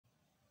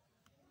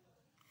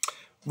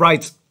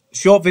Right,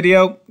 short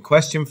video,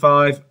 question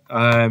 5.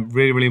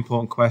 Really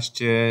important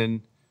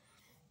question.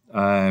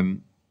 This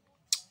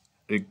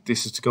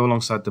is to go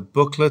alongside the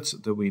booklet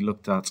that we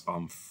looked at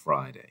on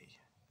Friday.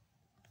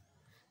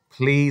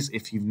 Please,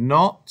 if you've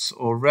not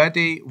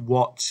already,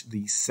 watch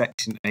the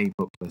Section A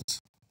booklet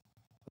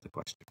for the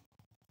question.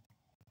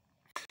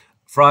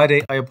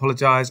 Friday, I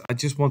apologise. I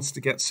just wanted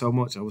to get so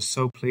much. I was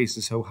so pleased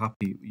and so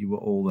happy you were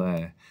all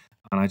there.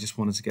 And I just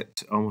wanted to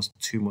get almost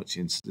too much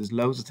in. So there's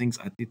loads of things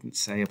I didn't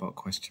say about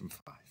question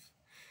 5.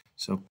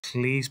 So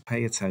please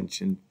pay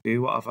attention,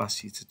 do what I've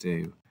asked you to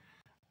do,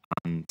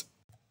 and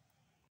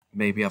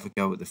maybe have a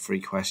go at the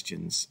 3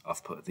 questions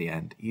I've put at the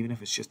end, even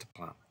if it's just a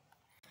plan.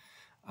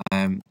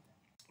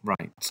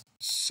 Right,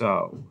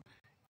 so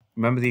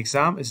remember the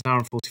exam is an hour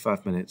and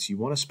 45 minutes. You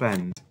want to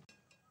spend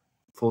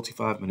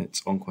 45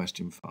 minutes on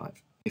question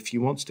 5. If you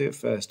want to do it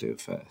first, do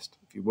it first.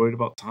 If you're worried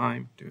about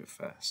time, do it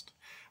first.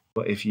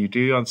 But if you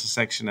do answer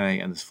section A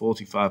and there's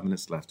 45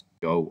 minutes left,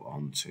 go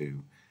on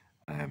to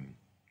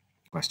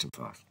question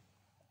 5.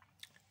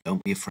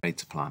 Don't be afraid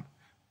to plan.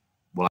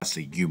 Well,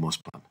 actually, you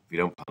must plan. If you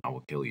don't plan, I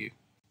will kill you.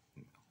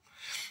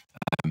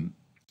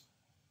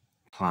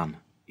 Plan,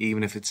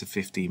 even if it's a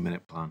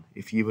 15-minute plan.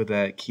 If you were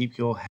there, keep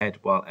your head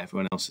while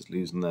everyone else is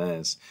losing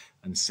theirs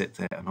and sit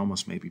there and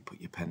almost maybe put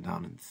your pen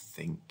down and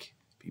think.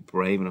 Be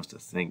brave enough to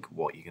think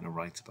what you're going to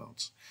write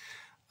about.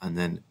 And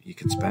then you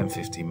can spend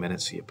 15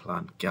 minutes for your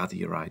plan, gather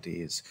your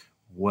ideas,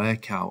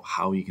 work out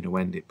how you're going to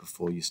end it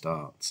before you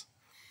start.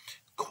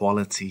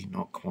 Quality,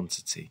 not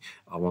quantity.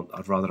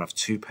 I'd rather have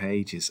 2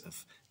 pages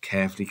of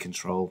carefully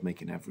controlled,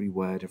 making every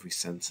word, every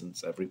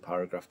sentence, every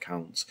paragraph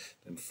counts,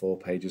 than 4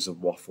 pages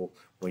of waffle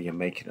where you're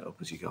making it up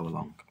as you go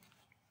along.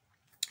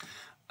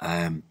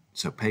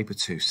 So paper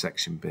 2,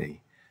 section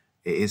B.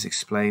 It is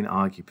explain,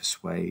 argue,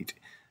 persuade.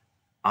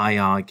 I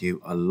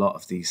argue a lot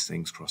of these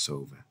things cross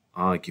over.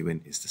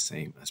 Arguing is the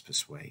same as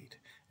persuade.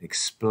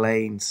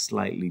 Explain,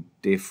 slightly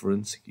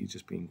different, you're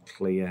just being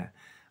clear.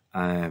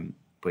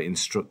 But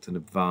instruct and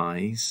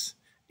advise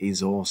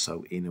is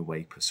also, in a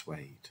way,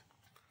 persuade.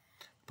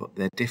 But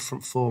they're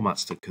different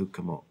formats that could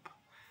come up.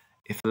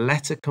 If a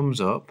letter comes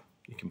up,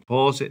 you can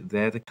pause it.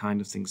 They're the kind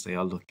of things they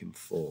are looking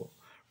for.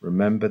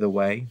 Remember the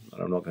way,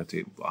 and I'm not going to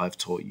do it, but I've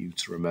taught you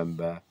to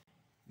remember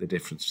the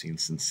difference between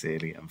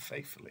sincerely and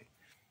faithfully.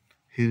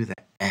 Who the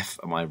F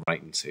am I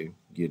writing to?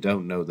 You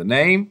don't know the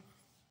name,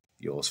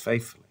 yours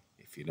faithfully.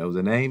 If you know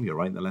the name, you're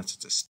writing the letter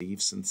to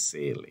Steve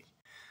sincerely.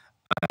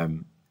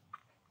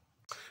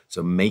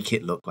 So make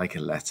it look like a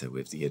letter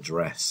with the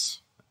address,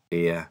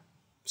 dear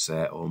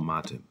sir or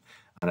madam.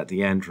 And at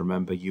the end,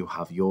 remember, you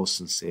have yours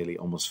sincerely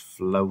almost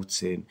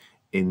floating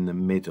in the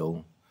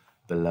middle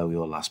below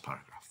your last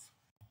paragraph.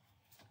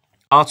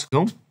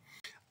 Article.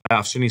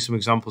 I've shown you some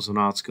examples of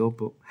an article,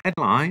 but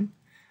headline,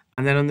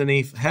 and then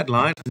underneath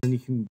headline, and then you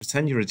can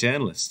pretend you're a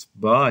journalist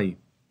by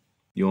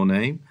your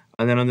name,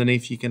 and then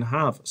underneath you can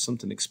have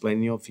something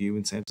explaining your view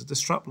in terms of the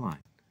strapline.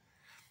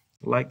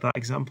 Like that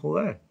example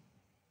there.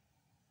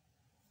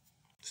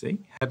 See,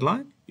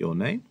 headline, your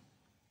name,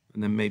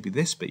 and then maybe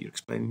this bit, you're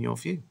explaining your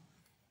view.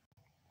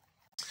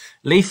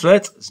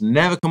 Leaflet has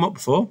never come up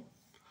before.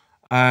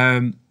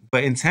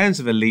 But in terms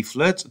of a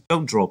leaflet,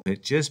 don't draw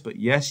pictures, but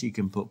yes, you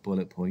can put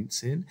bullet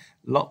points in.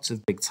 Lots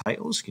of big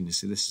titles. You can just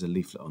see this is a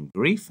leaflet on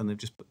grief, and they've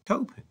just put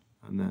coping.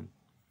 And then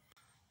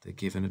they're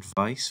given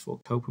advice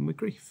for coping with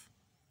grief.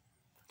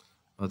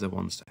 Other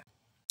ones there.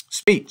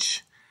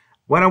 Speech.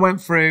 When I went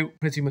through,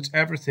 pretty much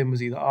everything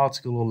was either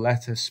article or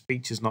letter.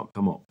 Speech has not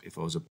come up. If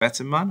I was a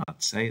better man,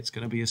 I'd say it's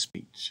going to be a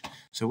speech.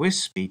 So with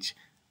speech,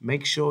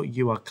 make sure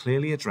you are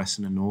clearly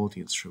addressing an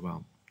audience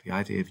throughout. The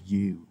idea of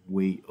you,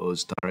 we,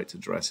 us, direct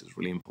address is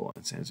really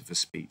important in terms of a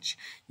speech.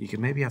 You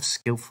can maybe have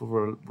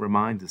skillful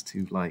reminders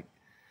to, like,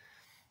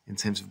 in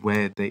terms of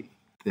where the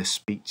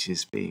speech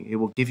is being. It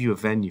will give you a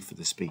venue for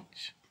the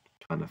speech,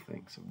 kind of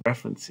thing. So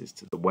references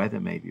to the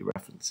weather, maybe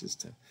references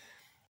to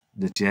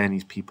the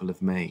journeys people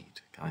have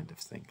made, kind of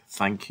thing.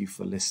 Thank you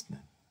for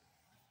listening.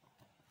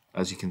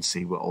 As you can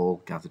see, we're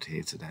all gathered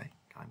here today,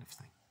 kind of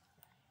thing.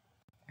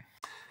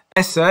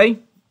 Essay.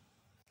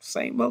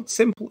 Same, well,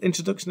 simple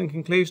introduction and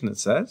conclusion, it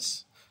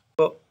says,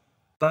 but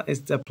that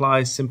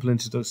applies simple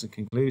introduction and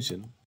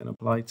conclusion can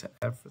apply to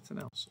everything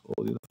else,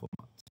 all the other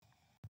formats.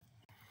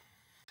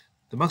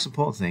 The most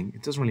important thing,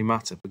 it doesn't really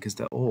matter because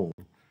they're all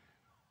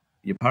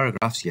your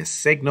paragraphs, yes,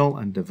 signal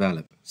and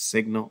develop.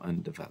 Signal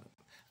and develop.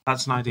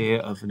 That's an idea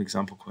of an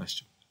example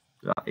question.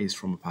 That is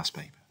from a past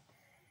paper.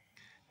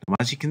 Now,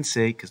 as you can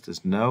see, because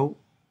there's no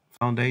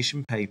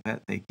foundation paper,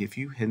 they give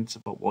you hints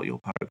about what your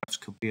paragraphs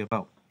could be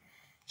about.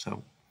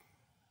 So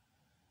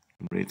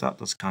read that,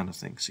 those kind of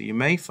things. So you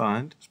may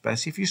find,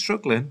 especially if you're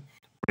struggling,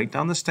 break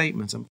down the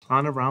statements and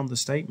plan around the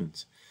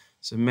statements.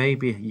 So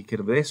maybe you could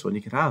have this one,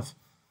 you could have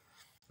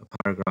a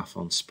paragraph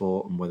on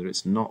sport and whether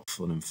it's not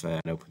fun and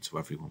fair and open to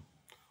everyone,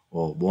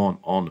 or one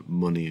on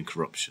money and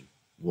corruption,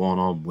 one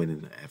on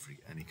winning at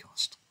any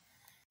cost.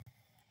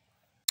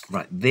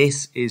 Right,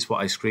 this is what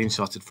I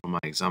screenshotted from my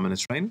examiner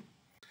training.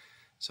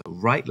 So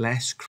write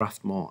less,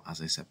 craft more, as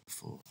I said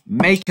before.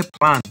 Make a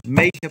plan,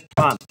 make a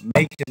plan,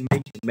 make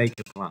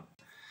a plan.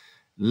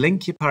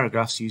 Link your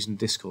paragraphs using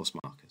discourse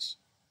markers.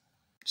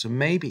 So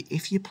maybe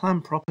if you plan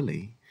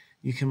properly,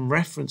 you can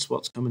reference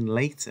what's coming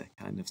later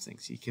kind of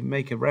things. You can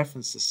make a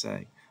reference to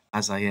say,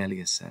 as I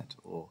earlier said,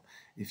 or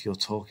if you're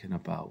talking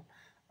about,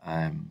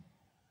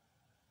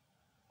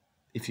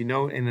 if you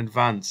know in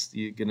advance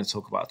you're going to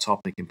talk about a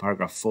topic in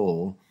paragraph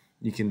 4,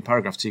 you can,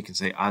 paragraph 2 can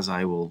say, as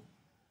I will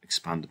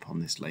expand upon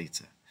this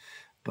later.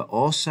 But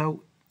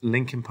also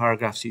linking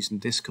paragraphs using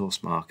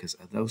discourse markers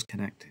are those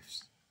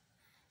connectives.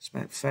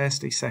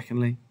 Firstly,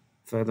 secondly,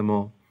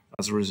 furthermore,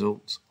 as a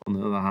result, on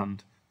the other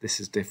hand, this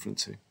is different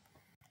to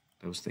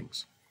those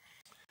things.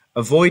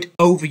 Avoid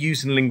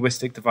overusing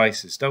linguistic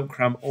devices. Don't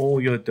cram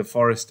all your De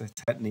Forester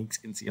techniques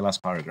into your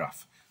last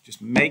paragraph.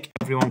 Just make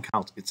everyone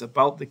count. It's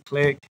about the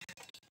clear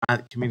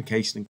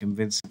communication and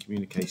convincing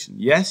communication.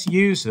 Yes,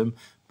 use them,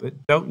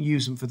 but don't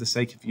use them for the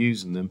sake of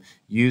using them.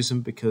 Use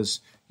them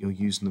because you're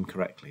using them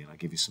correctly. And I'll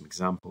give you some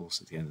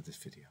examples at the end of this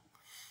video.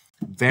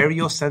 Vary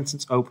your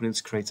sentence openings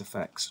to create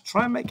effects.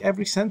 Try and make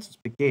every sentence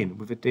begin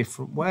with a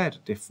different word,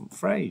 a different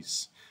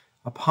phrase.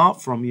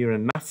 Apart from your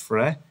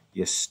anaphora,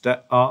 your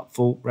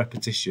artful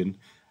repetition,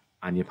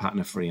 and your pattern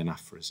of 3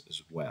 anaphoras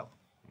as well.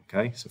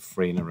 Okay, so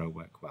 3 in a row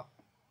work well.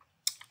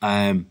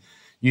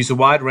 Use a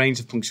wide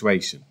range of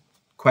punctuation.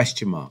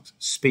 Question marks,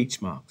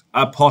 speech marks,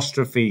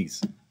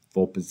 apostrophes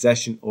for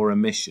possession or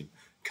omission,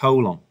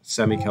 colon,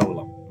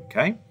 semicolon.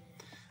 Okay.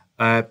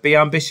 Be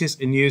ambitious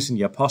in using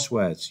your posh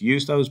words.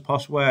 Use those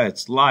posh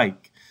words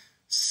like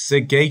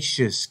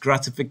sagacious,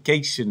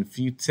 gratification,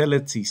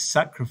 futility,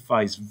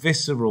 sacrifice,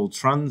 visceral,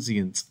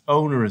 transient,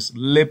 onerous,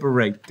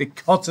 liberate,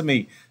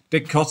 dichotomy,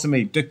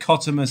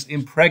 dichotomous,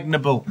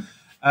 impregnable,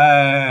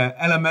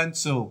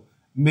 elemental,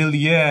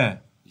 milieu.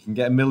 You can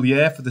get a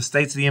milieu for the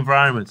state of the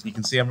environment. You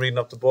can see I'm reading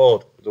up the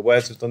board with the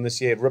words we've done this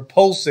year.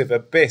 Repulsive,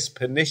 abyss,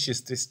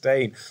 pernicious,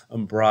 disdain,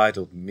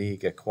 unbridled,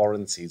 meagre,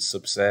 quarantined,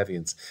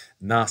 subservient,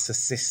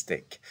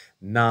 narcissistic,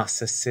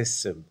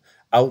 narcissism,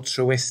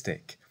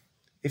 altruistic.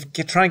 If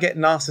you try and get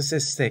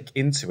narcissistic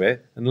into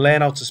it and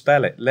learn how to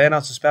spell it, learn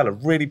how to spell a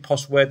really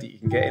posh word that you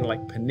can get in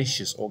like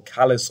pernicious or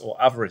callous or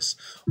avarice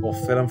or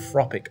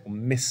philanthropic or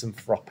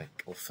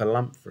misanthropic or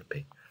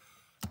philanthropy.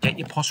 Get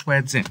your posh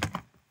words in.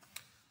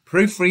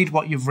 Proofread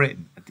what you've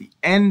written. At the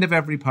end of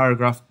every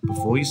paragraph,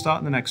 before you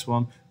start the next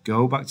one,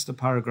 go back to the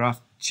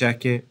paragraph,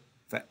 check it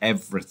for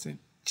everything.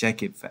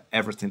 Check it for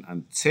everything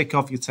and tick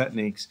off your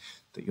techniques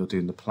that you're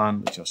doing the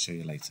plan, which I'll show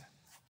you later.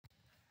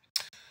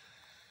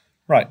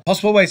 Right,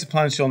 possible ways to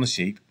plan and show on the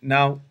sheet.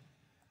 Now,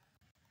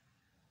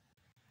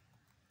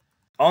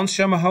 on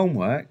Show My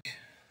Homework,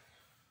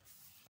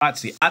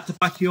 actually, at the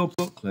back of your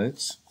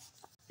booklets,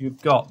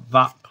 you've got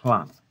that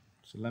plan.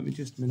 So let me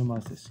just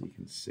minimize this so you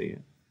can see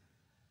it.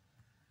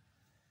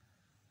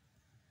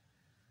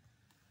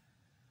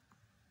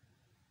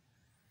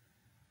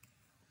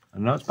 I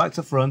know it's back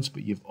to front,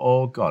 but you've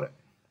all got it.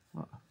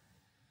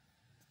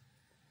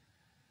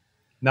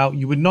 Now,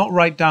 you would not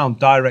write down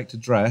direct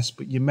address,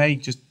 but you may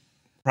just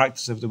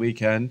practice over the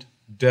weekend.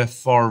 De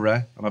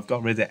Forester, and I've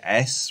got rid of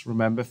S,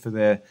 remember, for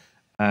the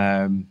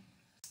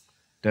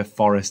De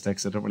Forester,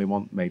 because I don't really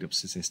want made-up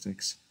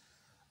statistics.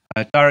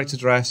 Direct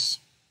address,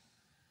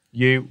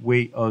 you,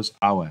 we, us,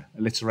 our.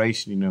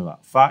 Alliteration, you know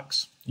that.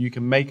 Facts, you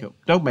can make up.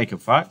 Don't make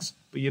up facts,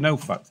 but you know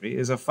fact. It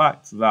is a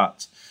fact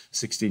that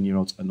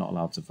 16-year-olds are not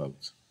allowed to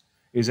vote.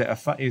 Is it a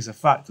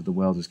fact that the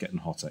world is getting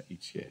hotter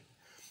each year?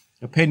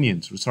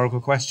 Opinions, rhetorical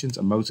questions,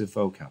 emotive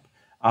vocab.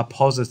 Are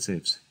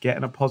positives,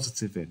 getting a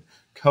positive in.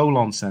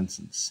 Colon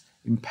sentence,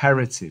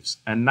 imperatives,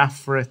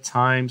 anaphora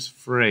times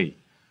 3.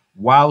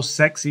 Wow,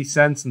 sexy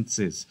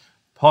sentences,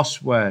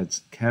 posh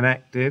words,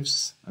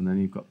 connectives, and then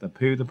you've got the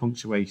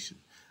punctuation.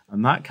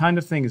 And that kind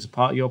of thing is a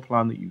part of your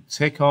plan that you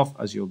tick off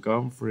as you're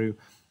going through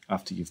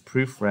after you've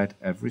proofread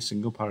every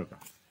single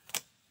paragraph.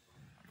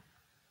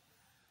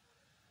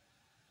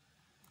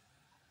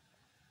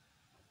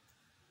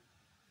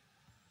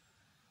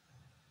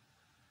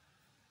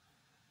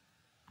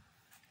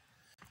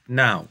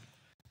 Now,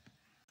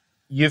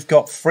 you've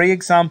got 3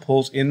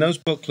 examples in those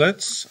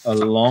booklets,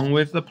 along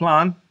with the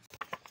plan,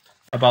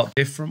 about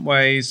different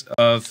ways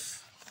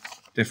of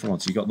different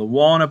ones. You've got the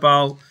one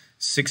about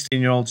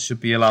 16-year-olds should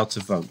be allowed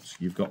to vote.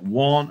 You've got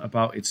one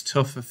about it's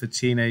tougher for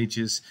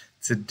teenagers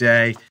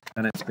today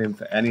than it's been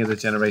for any other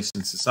generation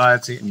in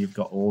society, and you've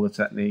got all the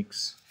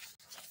techniques.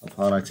 I've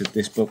highlighted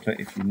this booklet.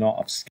 If you're not,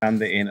 I've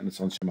scanned it in, and it's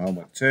on Show My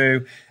Homework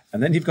too.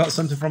 And then you've got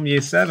something from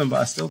year 7,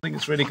 but I still think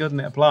it's really good and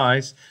it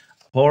applies.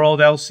 Poor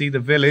old Elsie the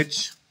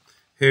Village,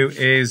 who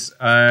is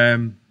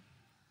a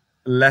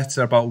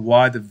letter about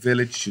why the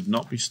village should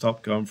not be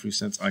stopped going through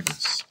St.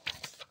 Agnes.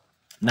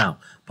 Now,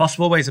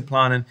 possible ways of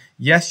planning.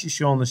 Yes, you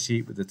show on the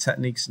sheet with the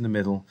techniques in the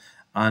middle.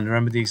 And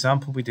remember the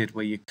example we did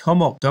where you come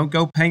up, don't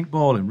go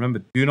paintballing. Remember,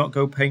 do not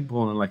go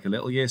paintballing like a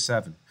little year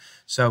 7.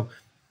 So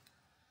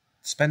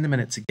spend a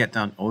minute to get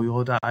down all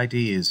your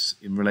ideas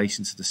in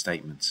relation to the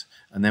statement.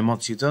 And then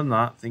once you've done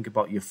that, think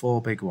about your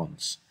 4 big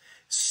ones.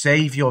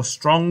 Save your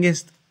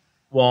strongest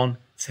one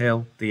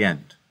till the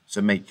end.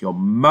 So make your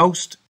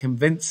most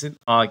convincing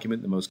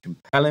argument, the most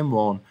compelling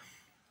one,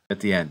 at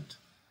the end,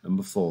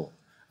 number 4.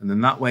 And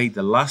then that way,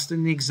 the last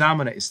thing the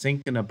examiner is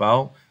thinking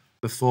about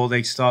before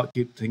they start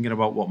thinking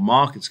about what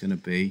mark it's going to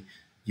be,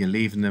 you're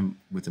leaving them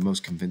with the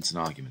most convincing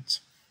argument.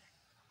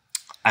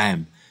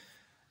 But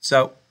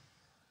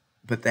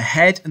the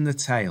head and the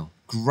tail,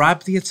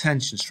 grab the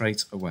attention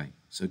straight away.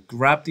 So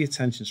grab the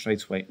attention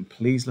straight away, and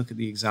please look at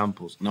the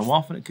examples. Now,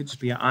 often it could just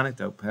be an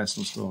anecdote,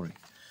 personal story.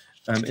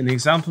 In the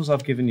examples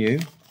I've given you,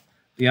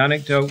 the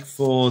anecdote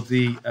for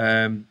the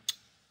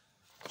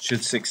should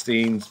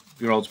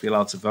 16-year-olds be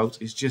allowed to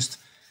vote is just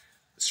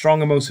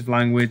strong emotive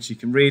language. You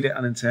can read it,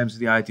 and in terms of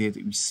the idea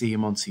that we see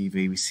them on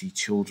TV, we see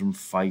children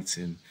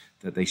fighting,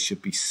 that they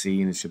should be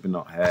seen and should be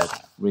not heard.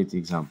 Read the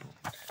example.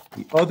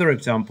 The other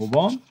example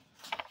one,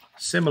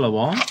 similar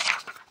one,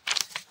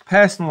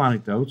 personal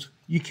anecdote.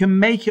 You can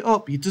make it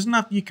up. You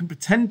can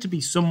pretend to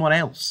be someone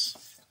else.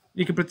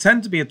 You can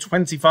pretend to be a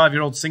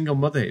 25-year-old single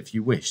mother if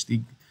you wish.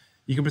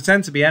 You can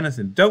pretend to be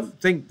anything.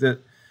 Don't think that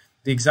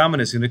the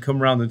examiner is going to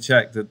come around and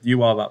check that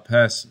you are that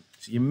person.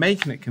 So you're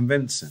making it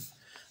convincing.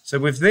 So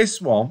with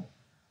this one,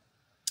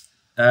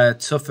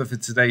 tougher for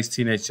today's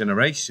teenage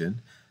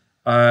generation,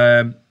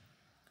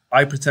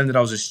 I pretended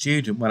I was a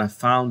student when I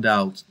found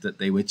out that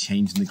they were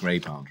changing the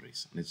grade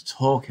boundaries. And it's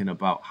talking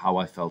about how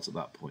I felt at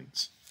that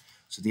point.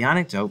 So the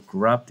anecdote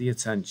grabbed the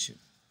attention.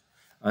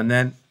 And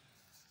then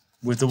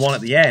with the one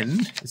at the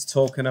end, it's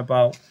talking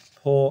about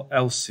poor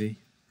Elsie,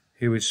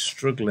 who is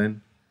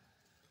struggling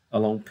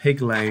along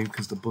Pig Lane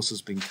because the bus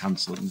has been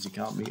cancelled and she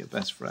can't meet her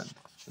best friend.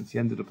 And she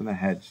ended up in a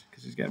hedge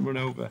because she's getting run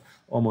over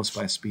almost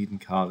by a speeding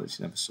car that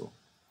she never saw.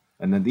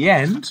 And then the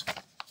end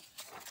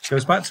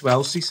goes back to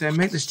Elsie saying,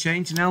 make this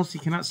change, and Elsie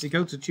can actually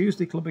go to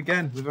Tuesday Club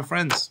again with her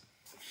friends.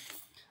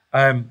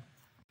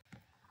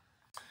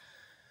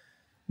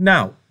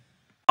 Now,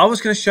 I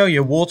was going to show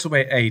you a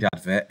Waterway Aid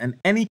advert and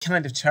any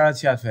kind of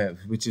charity advert,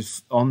 which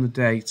is on the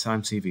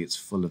daytime TV, it's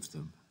full of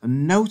them.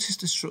 And notice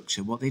the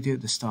structure, what they do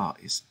at the start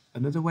is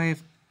another way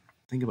of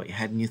thinking about your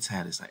head and your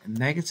tail. It's like a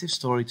negative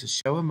story to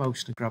show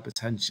emotion and grab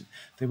attention.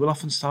 They will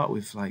often start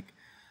with like,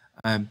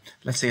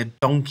 let's say a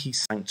donkey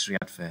sanctuary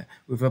advert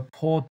with a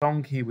poor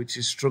donkey which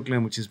is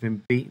struggling, which has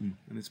been beaten.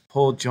 And it's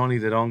poor Johnny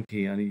the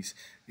donkey, and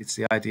it's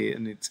the idea,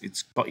 and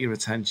it's got your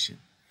attention.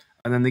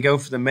 And then they go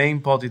for the main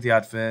body of the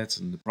advert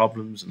and the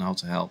problems and how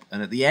to help.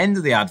 And at the end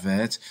of the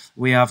advert,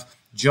 we have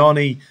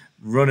Johnny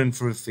running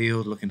for a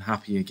field looking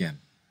happy again.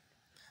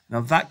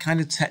 Now, that kind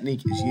of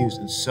technique is used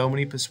in so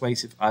many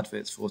persuasive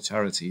adverts for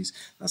charities.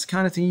 That's the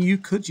kind of thing you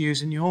could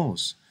use in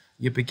yours.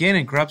 You begin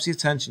and grabs the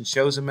attention,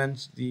 shows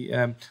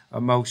the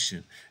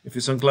emotion. If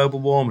it's on global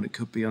warming, it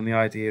could be on the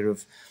idea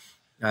of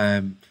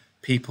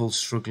people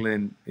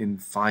struggling in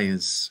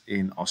fires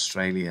in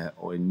Australia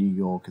or in New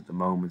York at the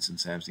moment in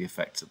terms of the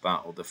effects of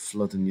that, or the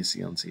flooding you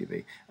see on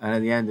TV. And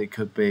at the end, it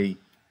could be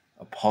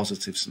a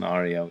positive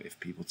scenario if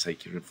people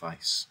take your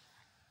advice.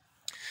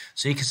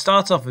 So you can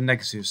start off with a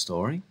negative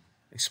story,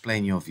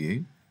 explain your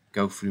view,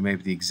 go through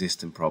maybe the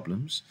existing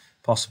problems,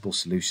 possible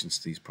solutions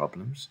to these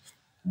problems,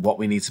 what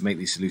we need to make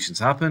these solutions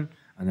happen,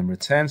 and then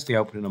return to the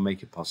opening and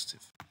make it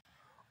positive.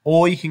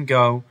 Or you can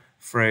go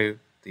through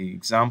the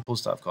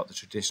examples that I've got, the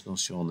traditional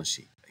Shaun the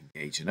Sheep.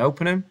 Engage in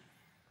opening,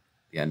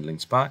 the end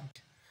links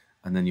back,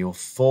 and then your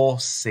 4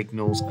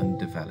 signals and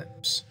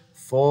develops.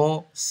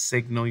 4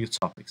 signal your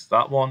topics.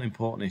 That one,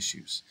 important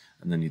issues,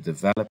 and then you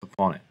develop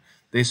upon it.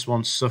 This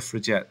one,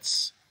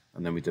 suffragettes,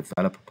 and then we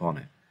develop upon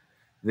it.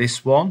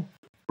 This one,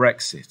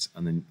 Brexit,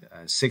 and then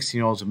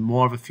 16-year-olds have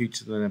more of a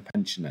future than a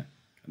pensioner,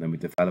 and then we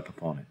develop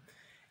upon it.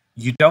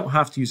 You don't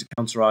have to use a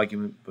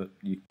counter-argument, but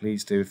you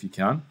please do if you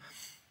can.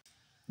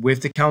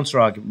 With the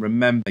counter-argument,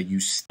 remember, you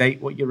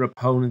state what your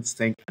opponents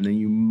think, and then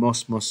you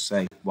must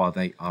say why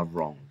they are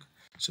wrong.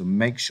 So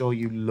make sure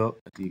you look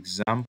at the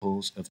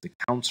examples of the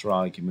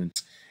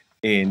counter-argument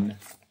in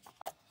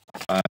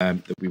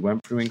that we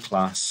went through in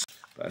class,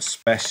 but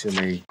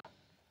especially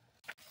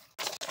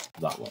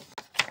that one.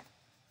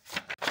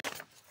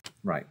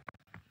 Right.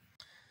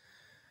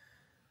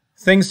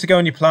 Things to go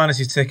in your plan as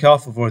you tick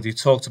off. I've already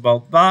talked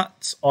about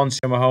that. On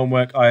Show My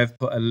Homework, I have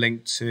put a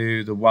link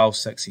to the Wow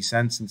Sexy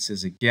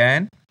Sentences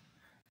again.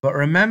 But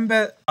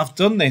remember, I've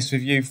done this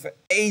with you for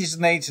ages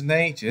and ages and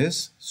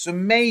ages. So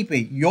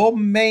maybe your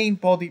main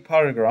body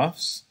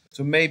paragraphs,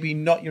 so maybe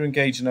not your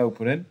engaging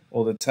opening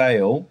or the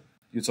tail,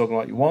 you're talking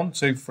about your 1,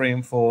 2, 3,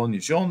 and 4, and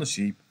your Shaun the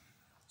Sheep.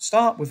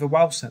 Start with a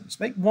wow sentence.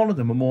 Make one of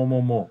them a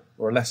more,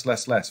 or a less,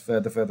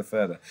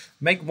 further.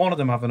 Make one of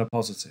them having a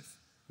positive.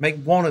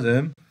 Make one of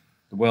them,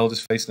 the world is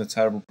facing a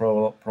terrible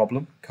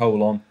problem,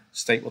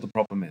 state what the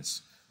problem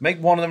is. Make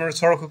one of them a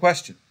rhetorical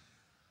question.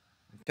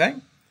 Okay?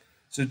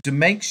 So to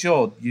make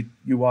sure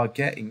you are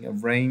getting a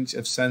range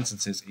of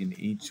sentences in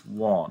each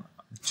one.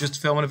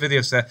 Just filming a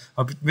video, sir.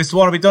 Mr.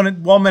 Warren, I'll be done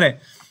in 1 minute.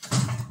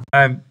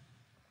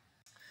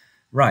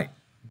 Right.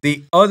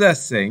 The other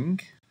thing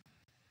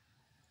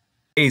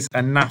is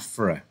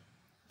anaphora,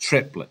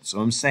 triplet.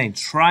 So I'm saying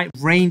try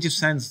range of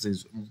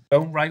sentences.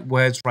 Don't write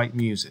words, write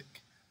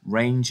music.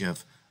 Range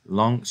of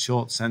long,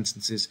 short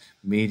sentences,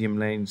 medium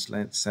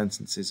length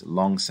sentences,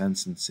 long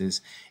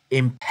sentences,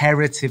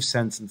 imperative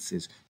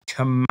sentences,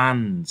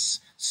 commands.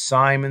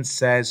 Simon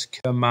says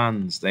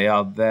commands. They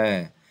are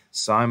there.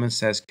 Simon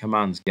says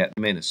commands. Get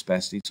them in,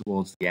 especially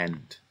towards the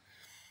end.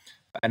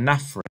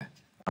 Anaphora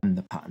and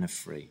the pattern of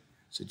three.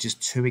 So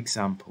just two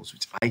examples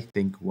which I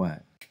think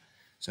work.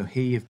 So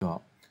here you've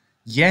got,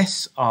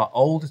 yes, our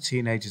older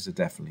teenagers are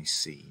definitely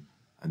seen.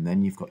 And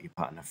then you've got your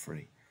pattern of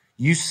three.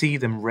 You see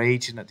them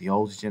raging at the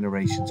older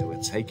generations who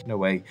are taking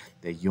away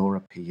their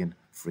European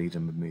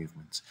freedom of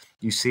movement.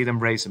 You see them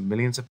raising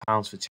millions of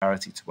pounds for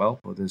charity to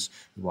help others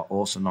who are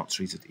also not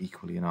treated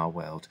equally in our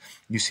world.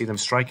 You see them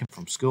striking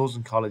from schools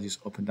and colleges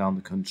up and down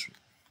the country.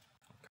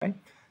 Okay.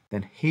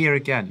 Then here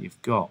again,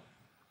 you've got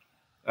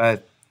a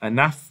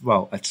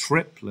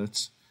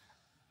triplet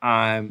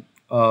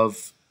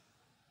of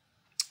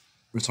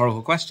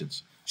rhetorical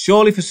questions.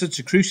 Surely for such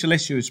a crucial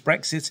issue as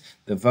Brexit,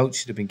 the vote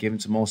should have been given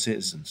to more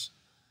citizens.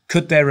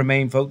 Could their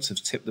Remain votes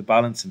have tipped the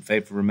balance in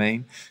favour of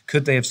Remain?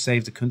 Could they have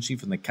saved the country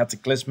from the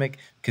cataclysmic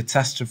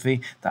catastrophe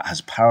that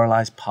has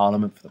paralysed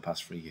Parliament for the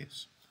past 3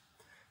 years?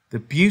 The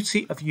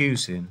beauty of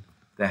using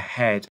the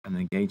head and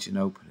engaging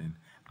opening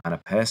and a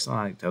personal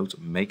anecdote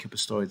and make up a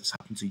story that's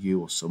happened to you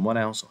or someone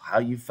else or how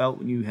you felt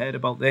when you heard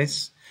about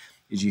this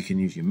is you can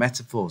use your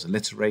metaphors,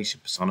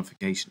 alliteration,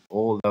 personification,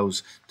 all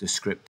those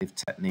descriptive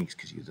techniques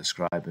because you're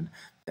describing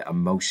the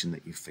emotion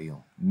that you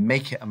feel.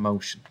 Make it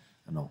emotional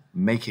and all.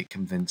 Make it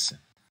convincing.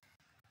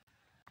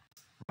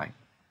 Right.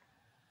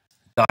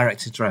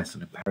 Direct address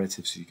and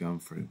imperatives you're going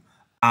through.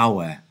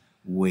 Our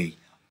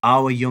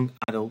young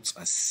adults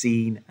are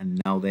seen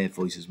and now their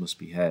voices must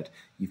be heard.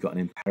 You've got an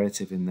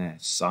imperative in there.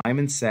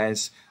 Simon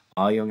says,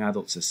 our young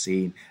adults are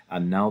seen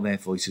and now their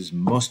voices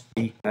must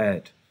be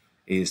heard.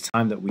 It is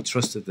time that we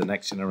trusted the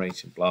next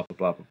generation, blah, blah,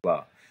 blah, blah,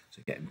 blah.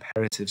 So get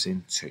imperatives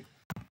in too.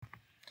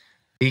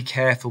 Be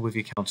careful with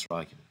your counter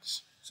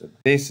arguments. So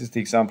this is the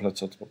example I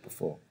talked about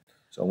before.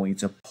 So I want you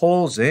to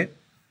pause it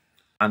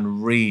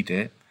and read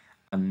it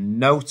and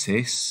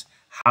notice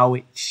how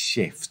it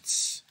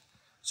shifts.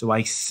 So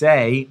I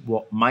say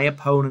what my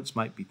opponents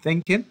might be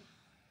thinking.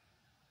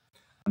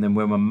 And then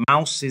when my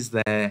mouse is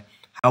there,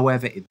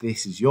 however, if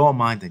this is your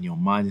mind, then your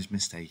mind is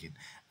mistaken.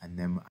 And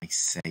then I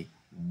say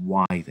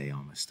why they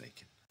are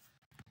mistaken.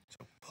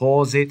 So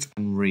pause it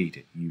and read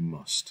it. You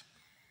must.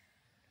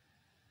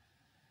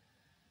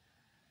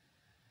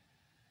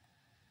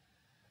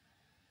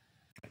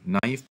 Now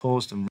you've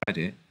paused and read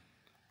it,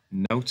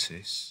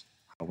 notice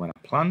how when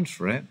I planned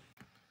for it,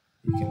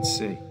 you can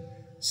see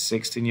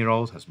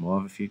 16-year-old has more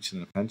of a future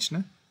than a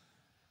pensioner.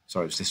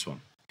 Sorry, it was this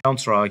one.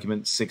 Counter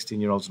argument,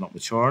 16-year-olds are not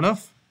mature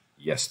enough.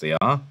 Yes, they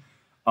are.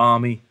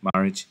 Army,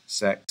 marriage,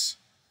 sex,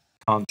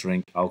 can't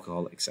drink,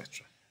 alcohol,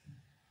 etc.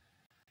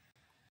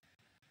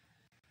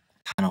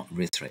 I cannot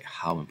reiterate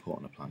how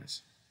important a plan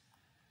is.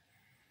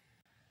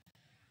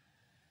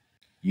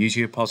 Use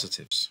your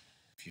positives.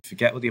 If you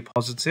forget with your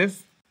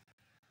positive,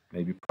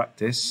 maybe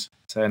practice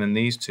turning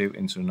these two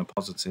into an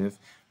appositive.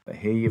 But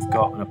here you've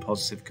got an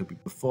appositive, could be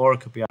before, it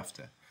could be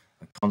after.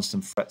 A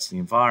constant threat to the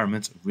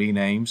environment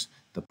renames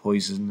the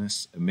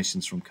poisonous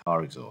emissions from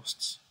car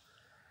exhausts.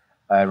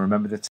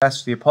 Remember the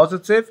test for the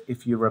appositive.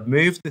 If you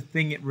remove the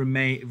thing it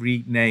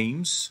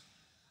renames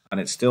and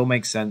it still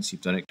makes sense,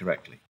 you've done it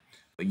correctly.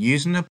 But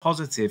using a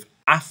positive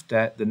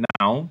after the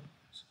noun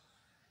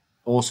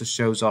also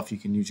shows off you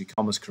can use your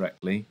commas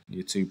correctly,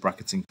 your two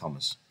bracketing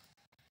commas.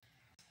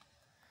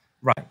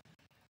 Right.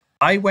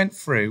 I went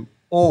through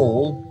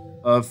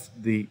all of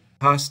the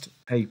past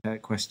paper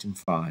question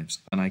 5s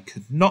and I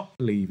could not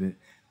believe it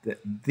that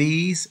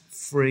these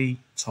 3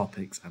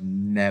 topics have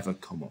never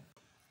come up.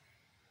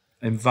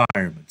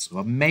 Environment. So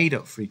I've made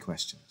up 3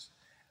 questions.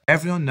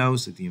 Everyone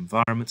knows that the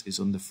environment is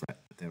under threat,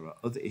 but there are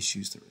other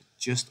issues that are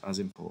just as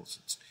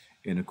important.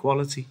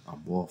 Inequality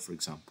and war, for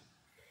example.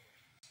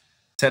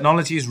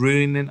 Technology is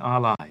ruining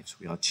our lives.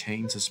 We are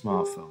chained to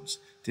smartphones,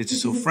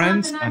 digital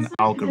friends and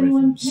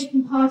algorithms.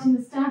 Taking part in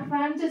the staff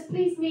round, just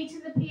please meet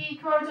in the PE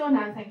corridor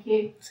now, thank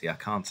you. See, I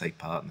can't take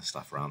part in the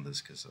staff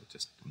rounders because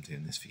I'm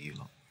doing this for you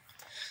lot.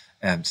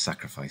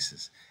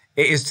 Sacrifices.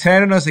 It is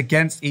turning us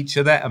against each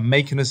other and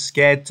making us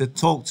scared to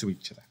talk to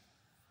each other.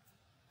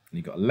 And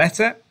you've got a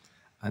letter,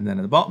 and then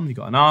at the bottom you've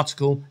got an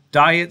article,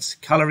 diets,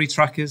 calorie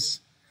trackers,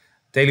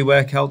 daily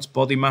workouts,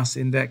 body mass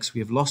index. We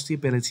have lost the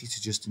ability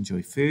to just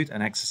enjoy food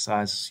and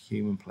exercise as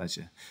human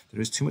pleasure.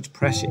 There is too much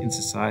pressure in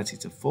society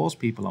to force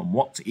people on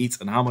what to eat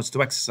and how much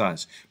to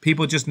exercise.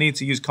 People just need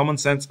to use common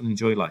sense and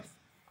enjoy life.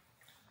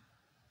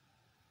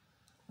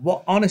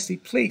 Honestly,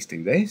 please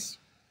do this.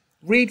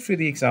 Read through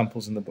the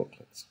examples in the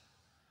booklets.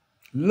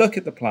 Look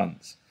at the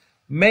plans.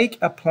 Make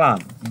a plan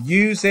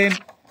using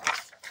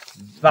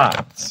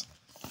that.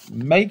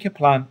 Make a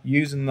plan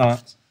using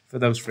that for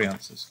those 3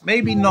 answers.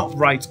 Maybe not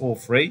write all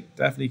 3.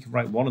 Definitely you can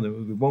write one of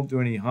them. We won't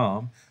do any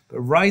harm.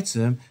 But write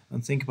them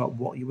and think about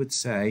what you would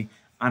say.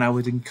 And I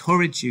would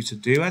encourage you to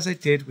do as I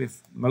did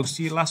with most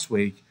of you last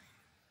week.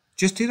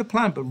 Just do the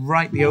plan, but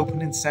write the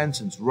opening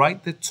sentence.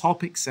 Write the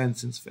topic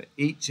sentence for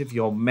each of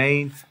your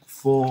main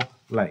 4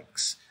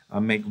 legs.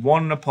 and make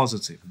one a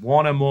positive,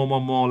 one a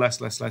more, less,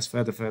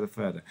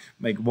 further.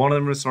 Make one of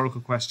them a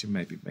rhetorical question,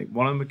 maybe. Make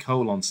one of them a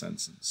colon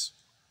sentence.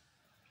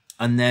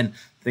 And then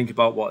think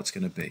about what it's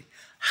going to be.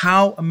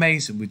 How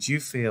amazing would you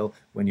feel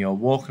when you're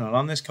walking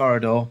along this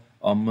corridor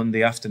on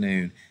Monday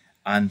afternoon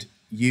and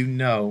you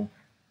know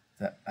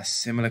that a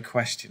similar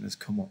question has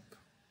come up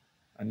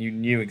and you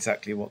knew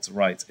exactly what to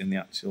write in the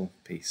actual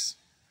piece?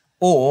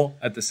 Or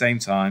at the same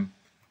time,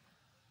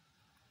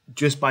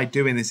 just by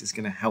doing this, it's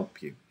going to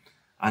help you.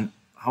 And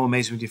how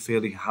amazing would you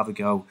feel if you have a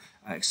go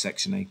at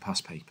Section 8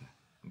 past paper?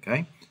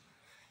 Okay?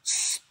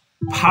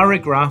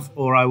 Paragraph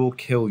or I will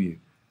kill you.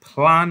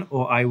 Plan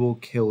or I will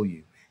kill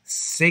you.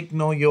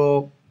 Signal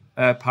your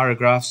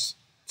paragraphs,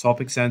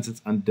 topic,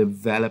 sentence, and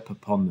develop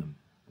upon them.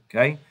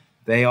 Okay?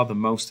 They are the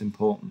most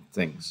important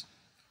things.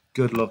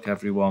 Good luck,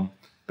 everyone.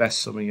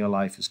 Best summer of your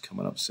life is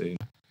coming up soon.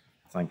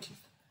 Thank you.